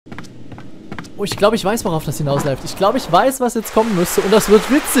Oh, ich glaube, ich weiß, worauf das hinausläuft. Ich glaube, ich weiß, was jetzt kommen müsste. Und das wird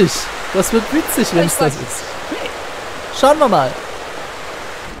witzig. Das wird witzig, wenn es das ist. Schauen wir mal.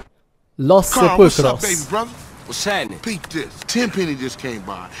 Los Sepulcros. What's happening? Peep this. Tenpenny just came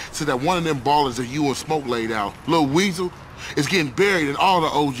by. Said that one of them ballers that you and Smoke laid out, Lil Weasel, is getting buried and all the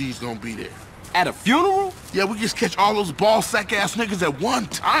OGs gonna be there. At a funeral? Yeah, we just catch all those ball sack ass niggas at one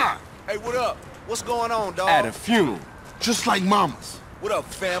time. Hey, what up? What's going on, dog? At a funeral. Just like mamas. What up,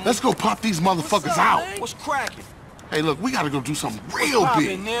 family? Let's go pop these motherfuckers out. What's cracking? Hey, look, we gotta go do something real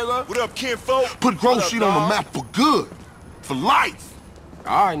big. Nigga? What up, kinfolk? Put Grove Street on the map for good. For life.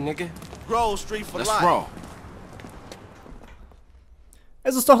 All right, nigga. Grove Street for Let's life. roll.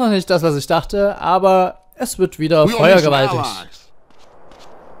 Es ist doch noch nicht das, was ich dachte, aber es wird wieder feuergewaltig.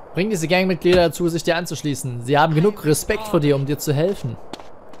 Bring diese Gangmitglieder dazu, sich dir anzuschließen. Sie haben genug Respekt vor dir, um dir zu helfen.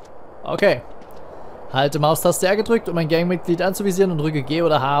 Okay. Halte Maustaste R gedrückt, um ein Gangmitglied anzuvisieren und drücke G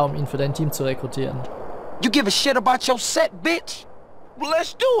oder H, um ihn für dein Team zu rekrutieren. You give a shit about your set, bitch? Well,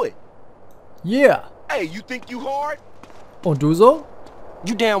 let's do it. Yeah. Hey, you think you hard? Und du so?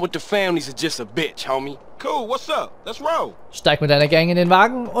 You down with the families is just a bitch, homie. Cool, what's up? Let's roll. Steig mit deiner Gang in den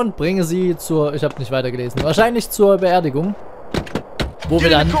Wagen und bringe sie zur... Ich habe nicht weitergelesen. Wahrscheinlich zur Beerdigung. Wo wir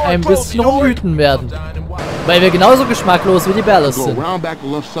dann ein bisschen rumhüten werden. Weil wir genauso geschmacklos wie die Ballas sind.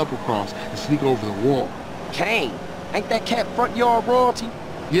 Kane, ain't that cat front yard royalty?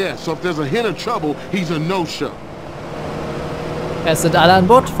 Yeah, so if there's a hint of trouble, he's a no-show. Es sind alle an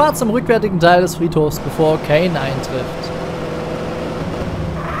Bord. Fahrt zum rückwärtigen Teil des Friedhofs, bevor Kane eintrifft.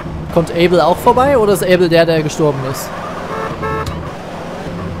 Kommt Abel auch vorbei oder ist Abel der gestorben ist?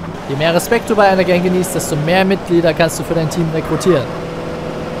 Je mehr Respekt du bei einer Gang genießt, desto mehr Mitglieder kannst du für dein Team rekrutieren.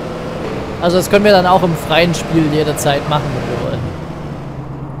 Also das können wir dann auch im freien Spiel jederzeit machen, wenn wir wollen.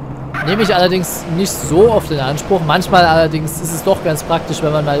 Nehme ich allerdings nicht so oft in Anspruch. Manchmal allerdings ist es doch ganz praktisch,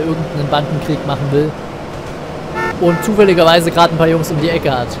 wenn man mal irgendeinen Bandenkrieg machen will. Und zufälligerweise gerade ein paar Jungs um die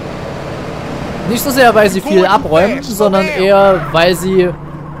Ecke hat. Nicht so sehr, weil sie viel abräumen, sondern eher, weil sie,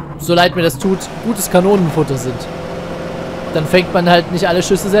 so leid mir das tut, gutes Kanonenfutter sind. Dann fängt man halt nicht alle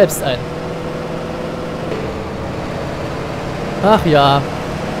Schüsse selbst ein. Ach ja.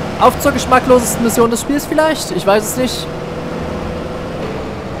 Auf zur geschmacklosesten Mission des Spiels vielleicht? Ich weiß es nicht.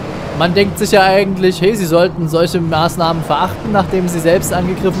 Man denkt sich ja eigentlich, hey, sie sollten solche Maßnahmen verachten, nachdem sie selbst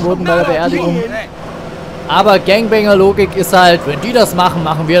angegriffen wurden bei der Beerdigung. Aber Gangbanger-Logik ist halt, wenn die das machen,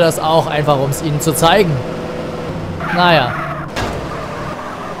 machen wir das auch, einfach um es ihnen zu zeigen. Naja.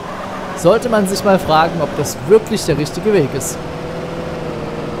 Sollte man sich mal fragen, ob das wirklich der richtige Weg ist.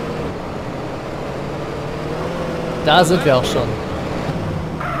 Da sind wir auch schon.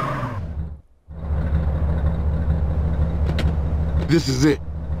 This is it.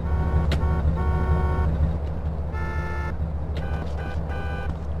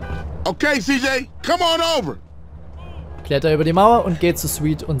 Okay, CJ, come on over. Kletter über die Mauer und geht zu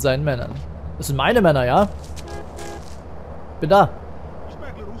Sweet und seinen Männern. Das sind meine Männer, ja? Bin da.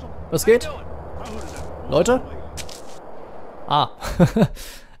 Was geht? Leute? Ah.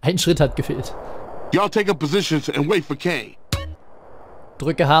 Ein Schritt hat gefehlt. Y'all take up positions and wait for Kane.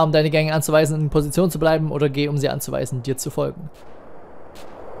 Drücke H, um deine Gang anzuweisen, in Position zu bleiben, oder G, um sie anzuweisen, dir zu folgen.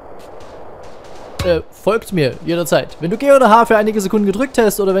 Folgt mir, jederzeit. Wenn du G oder H für einige Sekunden gedrückt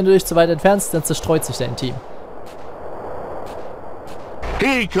hast oder wenn du dich zu weit entfernst, dann zerstreut sich dein Team.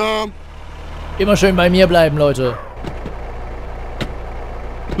 Here he come. Immer schön bei mir bleiben, Leute.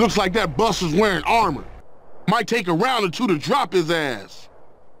 Looks like that bus is wearing armor. Might take a round or two to drop his ass.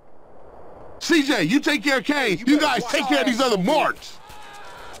 CJ, you take care of Kane. You guys take care of these other marks.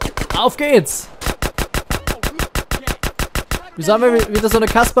 Auf geht's! Wieso haben wir wieder so eine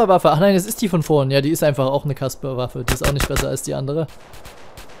Kasper-Waffe? Ach nein, das ist die von vorhin. Ja, die ist einfach auch eine Kasper-Waffe. Die ist auch nicht besser als die andere.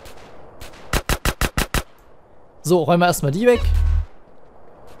 So, räumen wir erstmal die weg.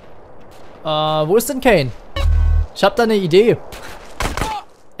 Wo ist denn Kane? Ich habe da eine Idee.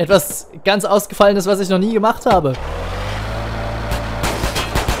 Etwas ganz Ausgefallenes, was ich noch nie gemacht habe.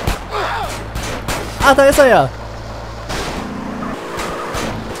 Ah, da ist er ja.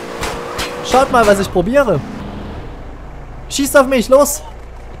 Schaut mal, was ich probiere. Schießt auf mich, los!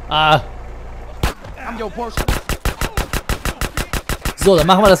 Ah. So, dann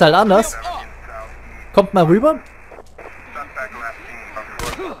machen wir das halt anders. Kommt mal rüber.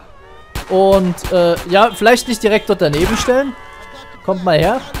 Und, ja, vielleicht nicht direkt dort daneben stellen. Kommt mal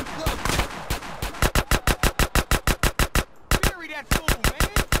her.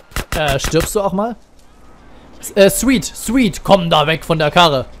 Stirbst du auch mal? Sweet, komm da weg von der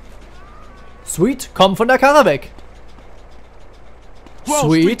Karre. Sweet, komm von der Karre weg.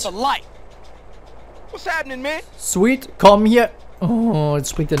 Sweet. What's happening, man? Sweet, komm hier. Oh,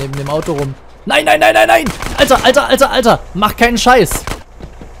 jetzt springt er neben dem Auto rum. Nein, nein, nein, nein, nein! Alter, Alter, Alter, Alter! Mach keinen Scheiß!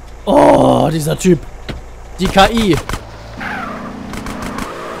 Oh, dieser Typ. Die KI.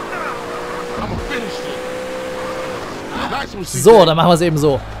 So, dann machen wir es eben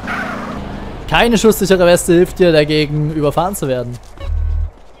so. Keine schusssichere Weste hilft dir dagegen, überfahren zu werden.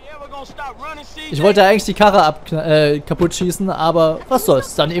 Ich wollte eigentlich die Karre kaputt schießen, aber was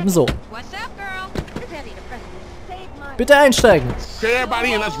soll's, dann eben so. Bitte einsteigen.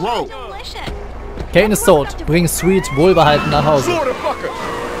 Kane ist tot. Bring Sweet wohlbehalten nach Hause.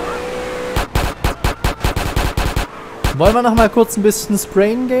 Wollen wir noch mal kurz ein bisschen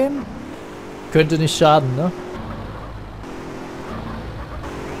sprayen gehen? Könnte nicht schaden, ne?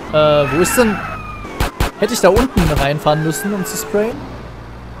 Wo ist denn... Hätte ich da unten reinfahren müssen, um zu sprayen?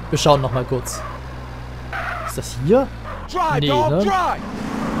 Wir schauen noch mal kurz. Ist das hier? Nee, ne?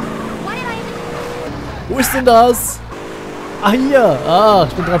 Wo ist denn das? Ah, hier. Ah,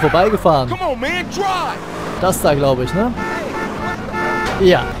 ich bin dran vorbeigefahren. Das da, glaube ich, ne?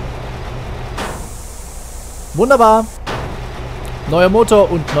 Ja. Wunderbar. Neuer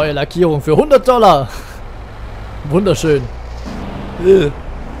Motor und neue Lackierung für $100. Wunderschön.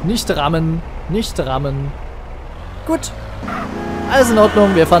 Nicht rammen. Nicht rammen. Gut. Alles in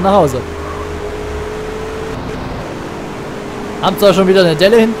Ordnung. Wir fahren nach Hause. Haben zwar schon wieder eine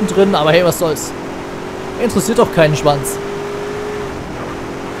Delle hinten drin, aber hey, was soll's. Interessiert doch keinen Schwanz.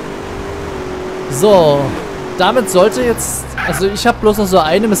 So. Damit sollte jetzt... Also ich habe bloß noch so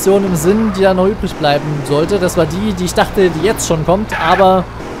eine Mission im Sinn, die da noch übrig bleiben sollte. Das war die, die ich dachte, die jetzt schon kommt, aber...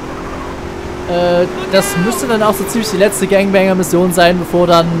 das müsste dann auch so ziemlich die letzte Gangbanger-Mission sein, bevor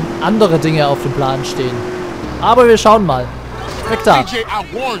dann andere Dinge auf dem Plan stehen. Aber wir schauen mal. Weg da.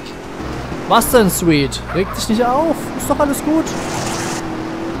 Was denn, Sweet? Reg dich nicht auf. Ist doch alles gut.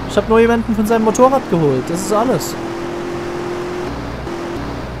 Ich habe nur jemanden von seinem Motorrad geholt. Das ist alles.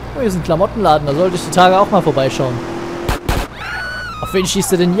 Oh, hier ist ein Klamottenladen. Da sollte ich die Tage auch mal vorbeischauen. Auf wen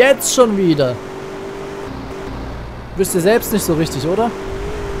schießt du denn jetzt schon wieder? Wisst ihr selbst nicht so richtig, oder?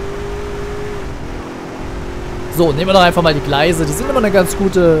 So, nehmen wir doch einfach mal die Gleise. Die sind immer eine ganz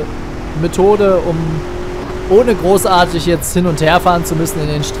gute Methode, um ohne großartig jetzt hin und her fahren zu müssen in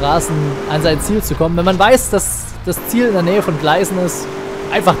den Straßen an sein Ziel zu kommen. Wenn man weiß, dass das Ziel in der Nähe von Gleisen ist,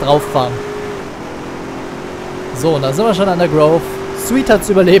 einfach drauf fahren. So, und da sind wir schon an der Grove. Sweet hat's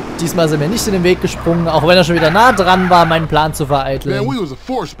überlebt. Diesmal sind wir nicht in den Weg gesprungen, auch wenn er schon wieder nah dran war, meinen Plan zu vereiteln. Man, we was a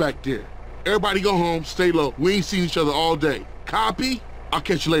force back there. Everybody go home, stay low. We ain't seen each other all day. Copy? I'll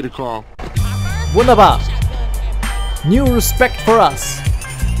catch you later, Carl. Wunderbar. New respect for us.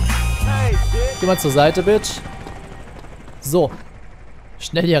 Geh mal zur Seite, Bitch. So.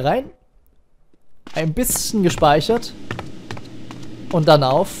 Schnell hier rein. Ein bisschen gespeichert. Und dann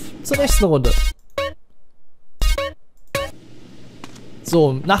auf zur nächsten Runde.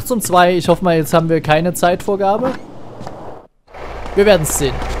 So, nachts um 2. Ich hoffe mal, jetzt haben wir keine Zeitvorgabe. Wir werden es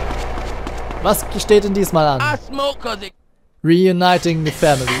sehen. Was steht denn diesmal an? Reuniting the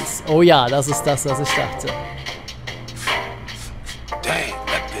Families. Oh ja, das ist das, was ich dachte. Damn,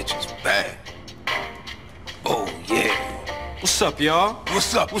 that bitch is bad. Oh, yeah. What's up, y'all?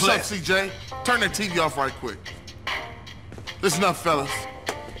 What's up, CJ? Turn that TV off right quick. Listen up, fellas.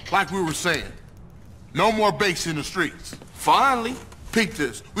 Like we were saying, no more bakes in the streets. Finally. Peep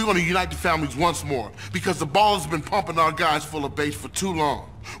this. We're going to unite the families once more because the Ballas have been pumping our guys full of base for too long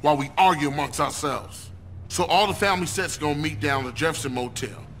while we argue amongst ourselves. So all the family sets going to meet down at the Jefferson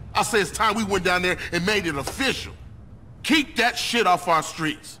Motel. I say it's time we went down there and made it official. Keep that shit off our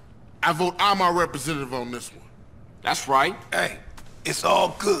streets. I vote I'm our representative on this one. That's right. Hey, it's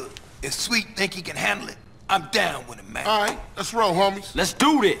all good. If Sweet think he can handle it, I'm down with him, man. All right, let's roll, homies. Let's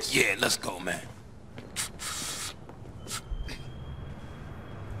do this. Yeah, let's go, man.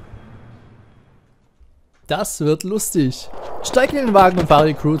 Das wird lustig. Steig in den Wagen und fahre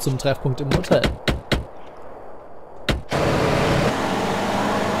die Crew zum Treffpunkt im Motel.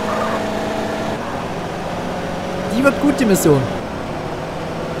 Die wird gut, die Mission.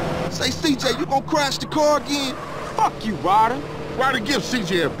 Say, CJ, you gonna crash the car again? Fuck you, Ryder. Ryder, give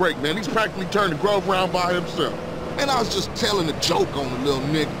CJ a break, man. He's practically turned the Grove around by himself. Man, I was just telling a joke on the little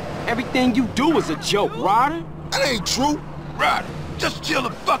nigga. Everything you do is a joke, Ryder. That ain't true. Ryder, just chill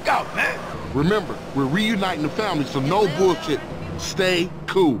the fuck out, man. Remember, we're reuniting the family, so no bullshit. Stay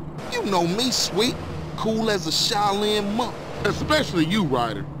cool. You know me, Sweet. Cool as a Shaolin monk. Especially you,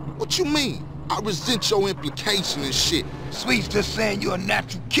 Ryder. What you mean? I resent your implication and shit. Sweet's just saying you're a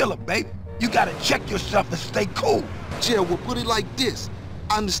natural killer, baby. You gotta check yourself and stay cool. Jill, we'll put it like this.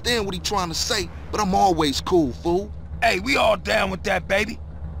 I understand what he's trying to say, but I'm always cool, fool. Hey, we all down with that, baby.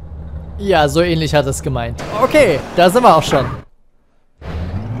 Ja, so ähnlich hat es gemeint. Okay, da sind wir auch schon.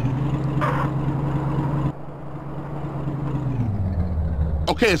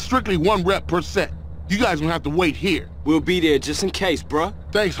 Okay, it's strictly 1 rep per set. You guys gonna have to wait here. We'll be there just in case, bruh.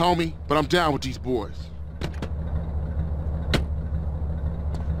 Thanks, homie, but I'm down with these boys.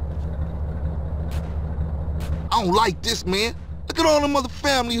 I don't like this, man. Look at all them other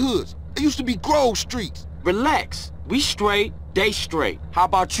family hoods. They used to be Grove Streets. Relax. We straight, they straight. How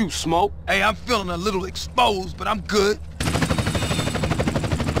about you, Smoke? Hey, I'm feeling a little exposed, but I'm good. This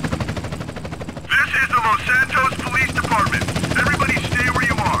is the Los Santos Police Department. Everybody stay where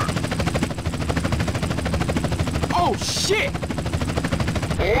you are. Oh, shit!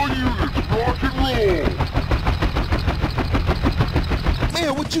 All units, rock and roll!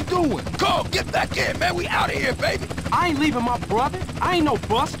 Man, what you doing? Go, get back in, man. We out of here, baby. I ain't leaving my brother. I ain't no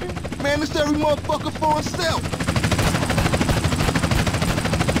buster. Man, it's every motherfucker for himself.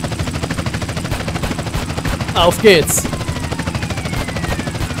 Auf geht's.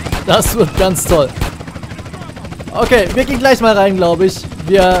 Das wird ganz toll. Okay, wir gehen gleich mal rein, glaube ich.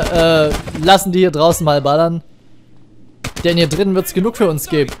 Wir lassen die hier draußen mal ballern. Denn hier drinnen wird es genug für uns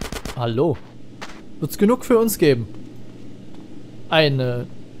geben. Hallo. Wird es genug für uns geben.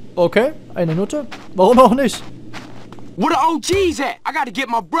 Okay, eine Nutte. Warum auch nicht? Where the OGs at? I gotta get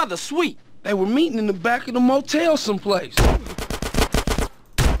my brother Sweet. They were meeting in the back of the motel someplace.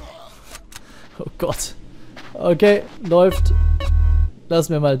 Oh Gott. Okay, läuft.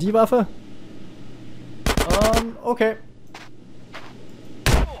 Lassen wir mal die Waffe. Okay.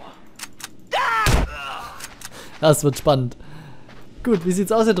 Das wird spannend. Gut, wie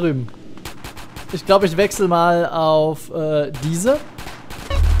sieht's aus hier drüben? Ich glaube, ich wechsle mal auf diese.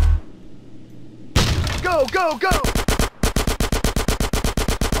 Go, go, go!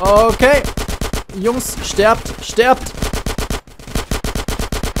 Okay. Jungs, sterbt, sterbt.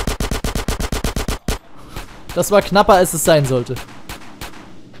 Das war knapper, als es sein sollte.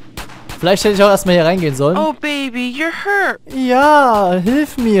 Vielleicht hätte ich auch erstmal hier reingehen sollen. Oh, baby, you're hurt. Ja,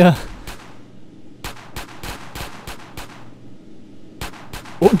 hilf mir.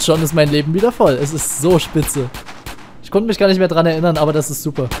 Und schon ist mein Leben wieder voll. Es ist so spitze. Ich konnte mich gar nicht mehr dran erinnern, aber das ist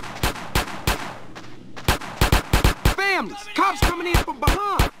super. Families, cops coming in from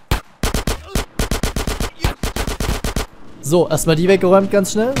behind. So, erstmal die weggeräumt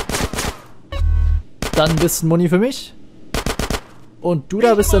ganz schnell. Dann ein bisschen Muni für mich. Und du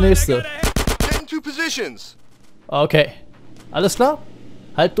da bist der Nächste. Get in 2 positions. Okay. Alles klar?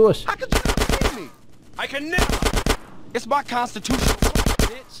 Halt durch. How could you not see me? I can never. It's my constitution,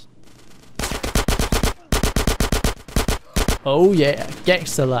 bitch. Oh yeah,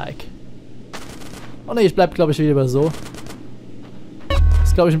 Gangster-like. Oh ne, ich bleib glaube ich lieber so.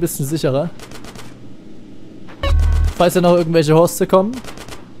 Ist glaube ich ein bisschen sicherer. Falls ja noch irgendwelche Horste kommen.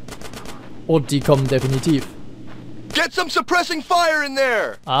 Und die kommen definitiv. Get some suppressing fire in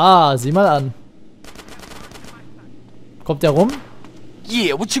there. Ah, sieh mal an. Kommt der rum?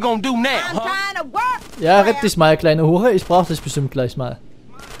 Yeah, what you gonna do now, huh? Ja, rett dich mal, kleine Hure. Ich brauch dich bestimmt gleich mal.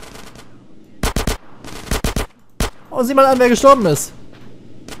 Oh, sieh mal an, wer gestorben ist.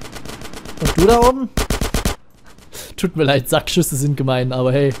 Und du da oben? Tut mir leid, Sackschüsse sind gemein,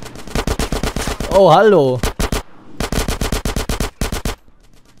 aber hey. Oh, hallo.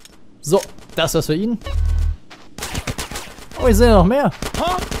 So, das war's für ihn. Oh, hier sind ja noch mehr.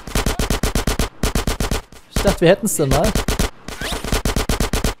 Ich dachte, wir hätten es dann mal.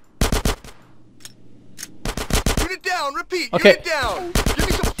 Okay.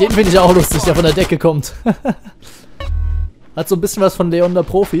 Den finde ich auch lustig, der von der Decke kommt. Hat so ein bisschen was von Leon der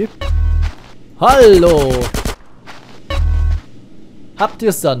Profi. Hallo. Habt ihr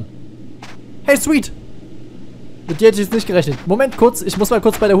es dann? Hey, Sweet. Mit dir hätte ich jetzt nicht gerechnet. Moment, kurz. Ich muss mal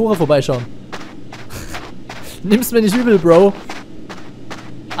kurz bei der Hure vorbeischauen. Nimm's mir nicht übel, Bro.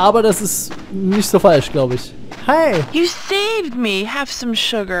 Aber das ist nicht so falsch, glaube ich. Hi. You saved me. Have some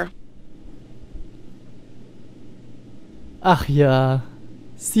sugar. Ach ja.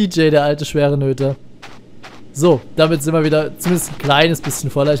 CJ, der alte schwere Nöter. So, damit sind wir wieder zumindest ein kleines bisschen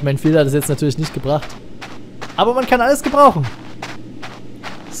voller. Ich meine, viel hat es jetzt natürlich nicht gebracht. Aber man kann alles gebrauchen.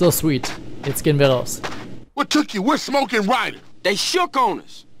 So, Sweet. Jetzt gehen wir raus. What took you? We're smoking Ryder. They shook on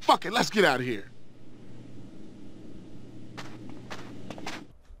us. Fuck it, let's get out of here.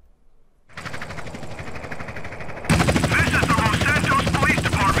 This is the Los Santos Police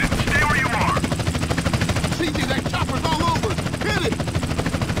Department. Stay where you are. CJ, that chopper's all over. Hit it.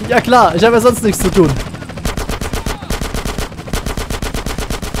 Ja klar, ich habe ja sonst nichts zu tun.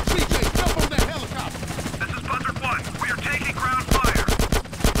 CJ, jump on that helicopter. This is Buzzard 1. We are taking ground fire.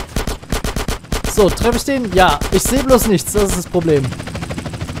 So, treffe ich den? Ja, ich sehe bloß nichts, das ist das Problem.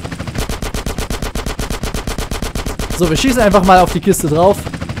 So, wir schießen einfach mal auf die Kiste drauf.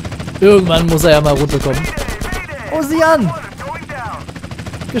 Irgendwann muss er ja mal runterkommen. Oh, sieh an!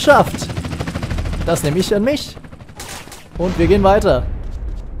 Geschafft. Das nehme ich an mich. Und wir gehen weiter.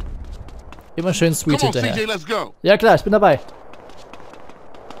 Immer schön sweet Come on, hinterher. CJ, let's go. Ja klar, ich bin dabei.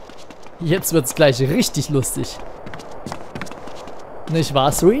 Jetzt wird's gleich richtig lustig. Nicht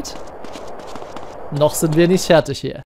wahr, Sweet? Noch sind wir nicht fertig hier.